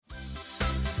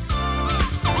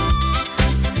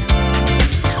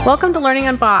Welcome to Learning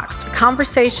Unboxed, a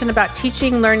conversation about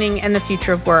teaching, learning, and the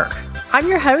future of work. I'm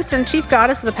your host and chief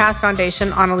goddess of the Past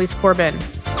Foundation, Annalies Corbin.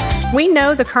 We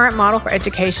know the current model for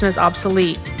education is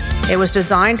obsolete. It was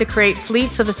designed to create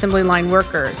fleets of assembly line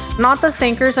workers, not the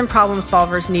thinkers and problem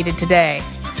solvers needed today.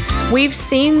 We've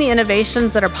seen the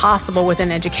innovations that are possible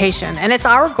within education, and it's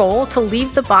our goal to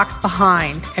leave the box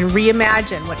behind and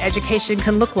reimagine what education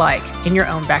can look like in your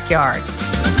own backyard.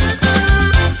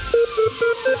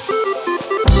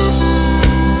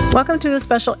 Welcome to the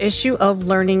special issue of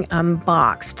Learning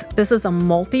Unboxed. This is a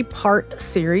multi-part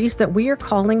series that we are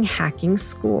calling Hacking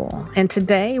School. And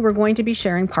today we're going to be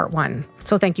sharing part one.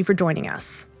 So thank you for joining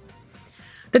us.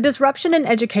 The disruption in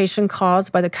education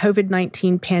caused by the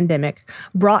COVID-19 pandemic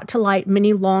brought to light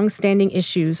many long-standing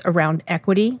issues around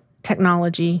equity,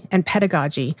 technology, and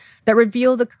pedagogy that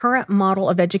reveal the current model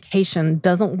of education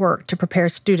doesn't work to prepare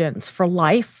students for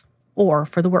life or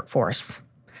for the workforce.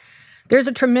 There's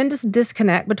a tremendous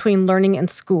disconnect between learning in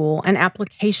school and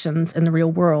applications in the real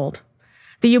world.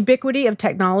 The ubiquity of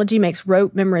technology makes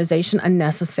rote memorization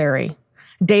unnecessary.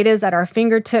 Data is at our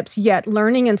fingertips, yet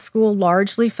learning in school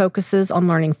largely focuses on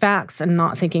learning facts and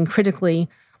not thinking critically,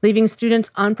 leaving students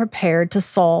unprepared to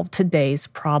solve today's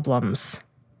problems.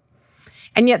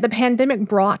 And yet the pandemic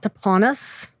brought upon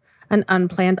us an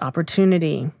unplanned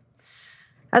opportunity.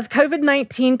 As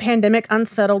COVID-19 pandemic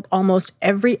unsettled almost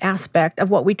every aspect of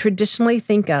what we traditionally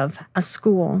think of as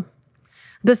school.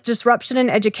 This disruption in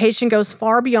education goes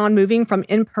far beyond moving from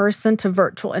in-person to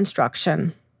virtual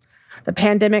instruction. The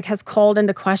pandemic has called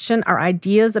into question our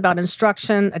ideas about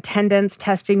instruction, attendance,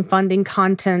 testing, funding,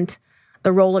 content,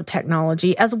 the role of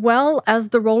technology, as well as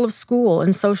the role of school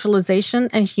in socialization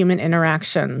and human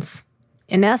interactions.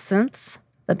 In essence,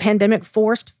 the pandemic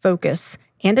forced focus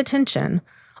and attention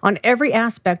on every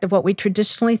aspect of what we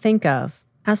traditionally think of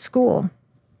as school.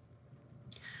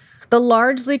 The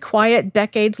largely quiet,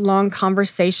 decades-long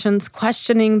conversations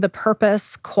questioning the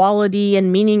purpose, quality,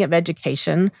 and meaning of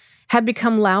education have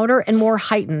become louder and more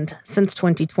heightened since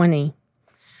 2020.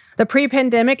 The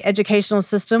pre-pandemic educational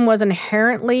system was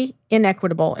inherently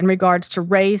inequitable in regards to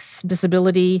race,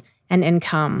 disability, and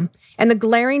income. And the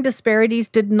glaring disparities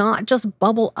did not just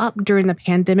bubble up during the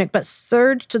pandemic, but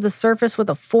surged to the surface with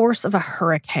the force of a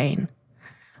hurricane.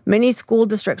 Many school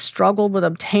districts struggled with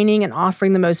obtaining and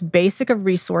offering the most basic of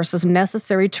resources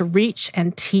necessary to reach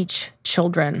and teach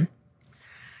children.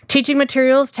 Teaching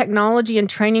materials, technology, and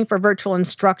training for virtual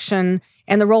instruction,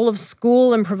 and the role of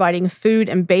school in providing food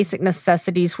and basic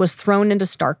necessities was thrown into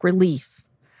stark relief.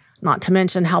 Not to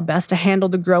mention how best to handle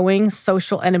the growing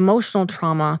social and emotional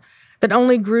trauma that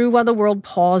only grew while the world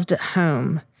paused at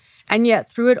home. And yet,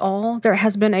 through it all, there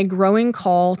has been a growing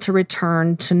call to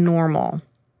return to normal.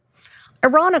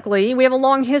 Ironically, we have a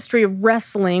long history of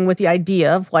wrestling with the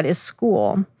idea of what is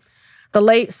school. The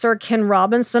late Sir Ken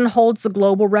Robinson holds the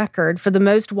global record for the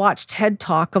most watched TED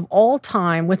Talk of all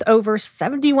time, with over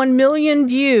 71 million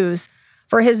views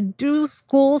for his Do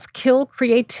Schools Kill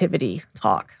Creativity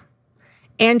talk.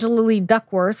 Angela Lee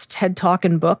Duckworth's TED Talk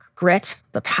and book, Grit,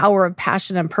 The Power of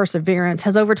Passion and Perseverance,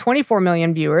 has over 24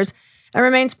 million viewers and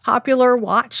remains popular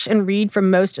watch and read for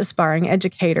most aspiring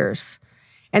educators.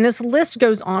 And this list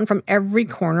goes on from every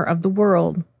corner of the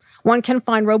world. One can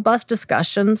find robust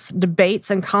discussions, debates,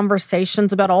 and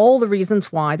conversations about all the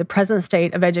reasons why the present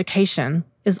state of education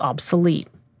is obsolete.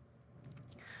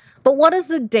 But what does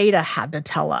the data have to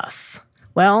tell us?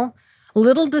 Well,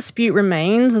 little dispute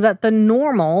remains that the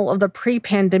normal of the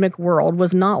pre-pandemic world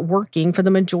was not working for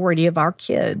the majority of our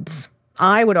kids.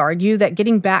 I would argue that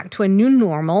getting back to a new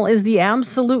normal is the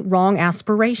absolute wrong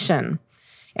aspiration.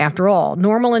 After all,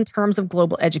 normal in terms of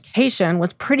global education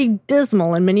was pretty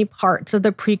dismal in many parts of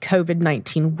the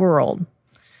pre-COVID-19 world.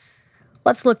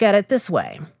 Let's look at it this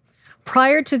way.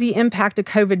 Prior to the impact of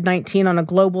COVID-19 on a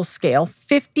global scale,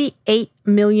 58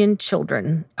 million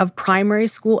children of primary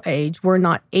school age were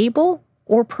not able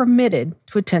or permitted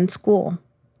to attend school.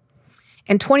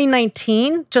 In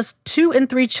 2019, just 2 in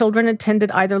 3 children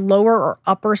attended either lower or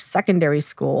upper secondary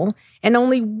school, and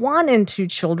only 1 in 2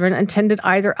 children attended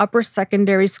either upper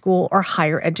secondary school or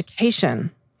higher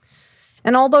education.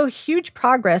 And although huge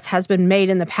progress has been made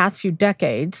in the past few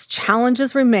decades,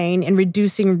 challenges remain in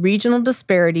reducing regional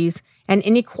disparities and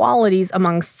inequalities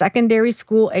among secondary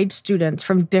school-age students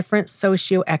from different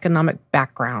socioeconomic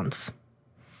backgrounds.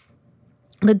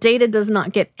 The data does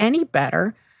not get any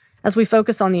better as we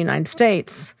focus on the United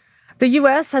States. The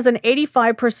U.S. has an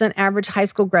 85% average high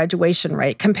school graduation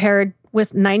rate, compared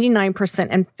with 99%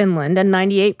 in Finland and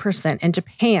 98% in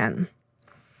Japan.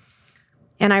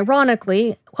 And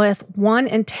ironically, with 1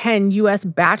 in 10 U.S.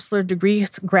 bachelor degree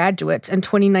graduates in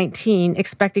 2019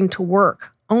 expecting to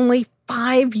work, only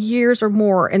 5 years or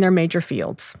more in their major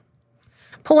fields.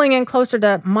 Pulling in closer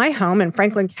to my home in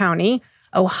Franklin County,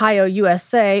 Ohio,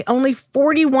 USA, only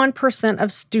 41%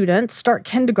 of students start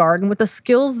kindergarten with the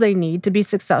skills they need to be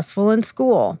successful in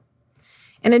school.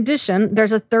 In addition,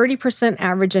 there's a 30%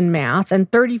 average in math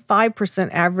and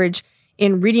 35% average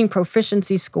in reading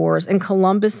proficiency scores in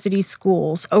Columbus City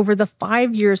schools over the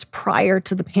 5 years prior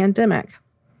to the pandemic,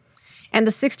 and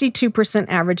a 62%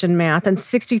 average in math and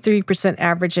 63%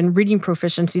 average in reading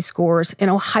proficiency scores in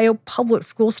Ohio public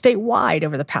schools statewide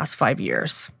over the past 5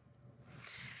 years.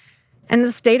 And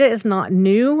this data is not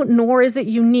new, nor is it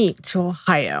unique to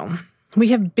Ohio. We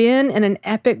have been in an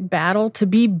epic battle to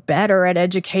be better at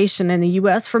education in the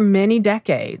U.S. for many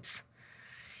decades.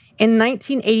 In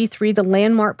 1983, the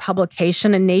landmark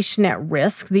publication, A Nation at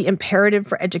Risk, The Imperative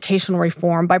for Educational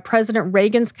Reform, by President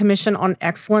Reagan's Commission on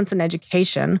Excellence in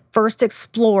Education, first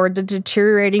explored the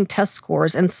deteriorating test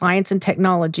scores in science and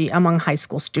technology among high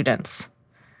school students.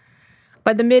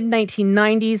 By the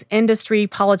mid-1990s, industry,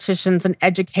 politicians, and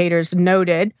educators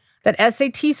noted that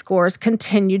SAT scores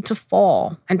continued to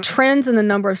fall, and trends in the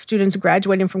number of students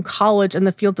graduating from college in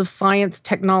the fields of science,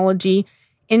 technology,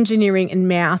 engineering, and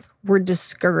math were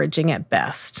discouraging at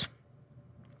best.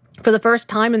 For the first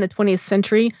time in the 20th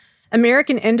century,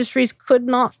 American industries could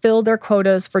not fill their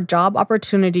quotas for job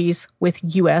opportunities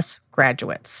with U.S.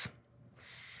 graduates.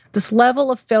 This level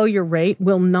of failure rate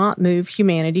will not move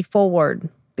humanity forward.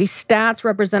 These stats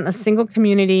represent a single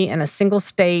community and a single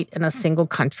state and a single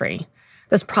country.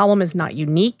 This problem is not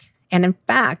unique, and in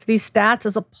fact, these stats,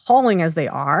 as appalling as they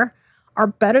are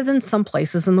better than some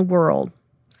places in the world.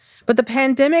 But the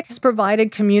pandemic has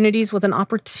provided communities with an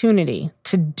opportunity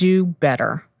to do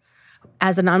better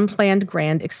as an unplanned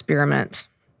grand experiment.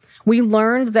 We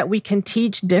learned that we can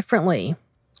teach differently.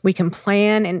 We can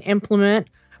plan and implement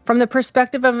from the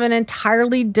perspective of an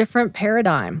entirely different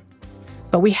paradigm.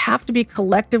 But we have to be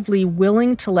collectively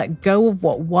willing to let go of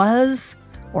what was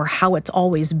or how it's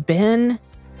always been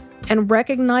and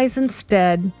recognize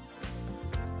instead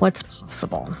what's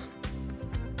possible.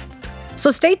 So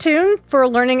stay tuned for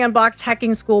Learning Unboxed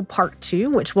Hacking School Part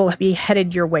 2, which will be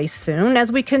headed your way soon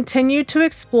as we continue to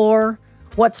explore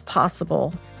what's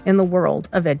possible in the world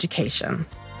of education.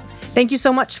 Thank you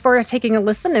so much for taking a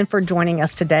listen and for joining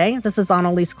us today. This is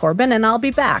Annalies Corbin, and I'll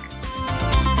be back.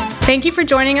 Thank you for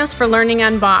joining us for Learning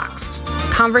Unboxed,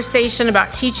 conversation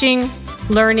about teaching,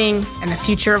 learning, and the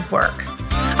future of work.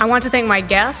 I want to thank my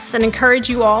guests and encourage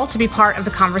you all to be part of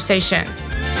the conversation.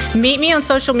 Meet me on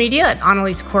social media at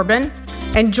Annalies Corbin,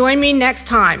 and join me next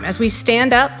time as we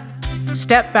stand up,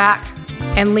 step back,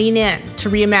 and lean in to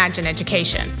reimagine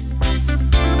education.